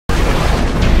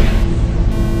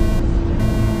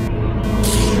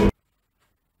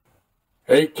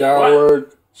Hey,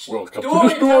 coward. Welcome to the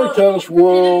Storyteller's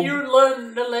world. Didn't you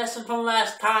learn the lesson from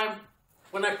last time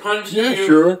when I punched you? Yeah,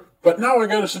 sure. But now I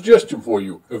got a suggestion for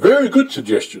you. A very good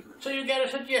suggestion. So you got a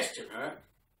suggestion, huh?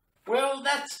 Well,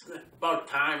 that's about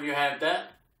time you had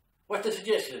that. What's the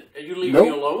suggestion? That you leave me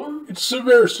alone? It's a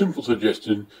very simple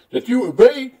suggestion that you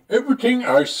obey everything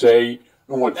I say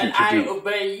and want you to do. I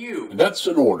obey you. And that's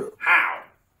an order. How?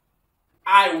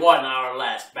 I won our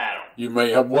last battle. You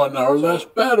may have won our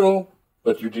last battle,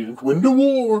 but you didn't win the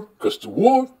war, because the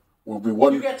war will be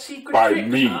won by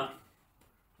tricks, me. Huh?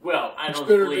 Well, I don't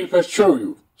better believe if I show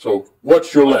you. So,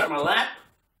 watch your lap. My lap?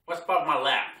 What's about my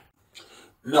lap?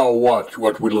 Now watch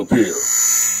what will appear.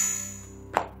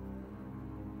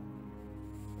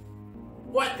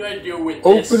 What do I do with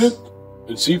this? Open it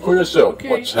and see for yourself.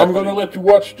 Okay. I'm going to let you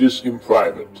watch this in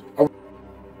private.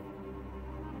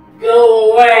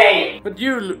 Go away! But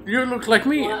you look like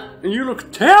me, and you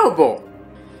look terrible.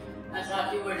 I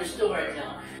thought you were the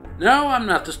storyteller. No, I'm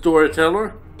not the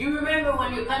storyteller. You remember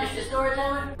when you punished the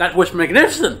storyteller? That was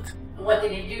magnificent. And what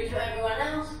did he do to everyone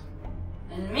else?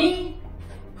 And me?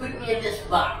 Put me in this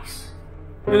box.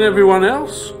 And everyone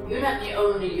else? You're not the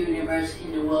only universe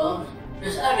in the world.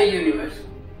 There's other universes.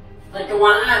 Like the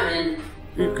one I'm in.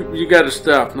 You gotta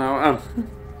stop now.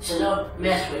 So don't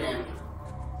mess with him.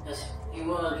 Because he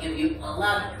will give you a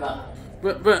lot of trouble.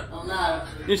 But, a lot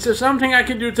of... Is there something I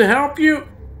can do to help you?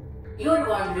 You're the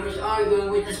one who's arguing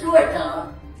with the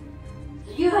storyteller.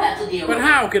 So you have to deal with him.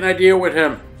 But how can I deal with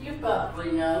him? You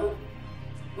probably know.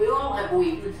 We all have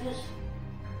weaknesses.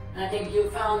 And I think you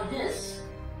found this.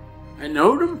 I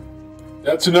know them?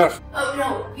 That's enough. Oh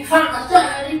no, you found the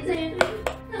third.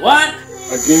 What?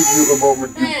 I gave you a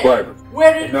moment in private.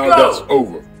 Where did it now go? that's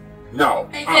over. Now,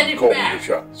 I'm calling the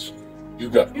shots. You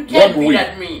got You can't 1 be week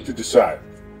that mean. to decide.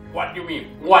 What do you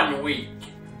mean, 1 week?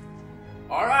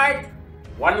 Alright,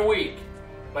 1 week.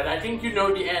 But I think you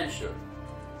know the answer.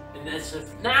 And as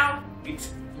of now,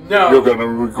 it's no. You're gonna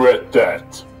regret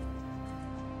that.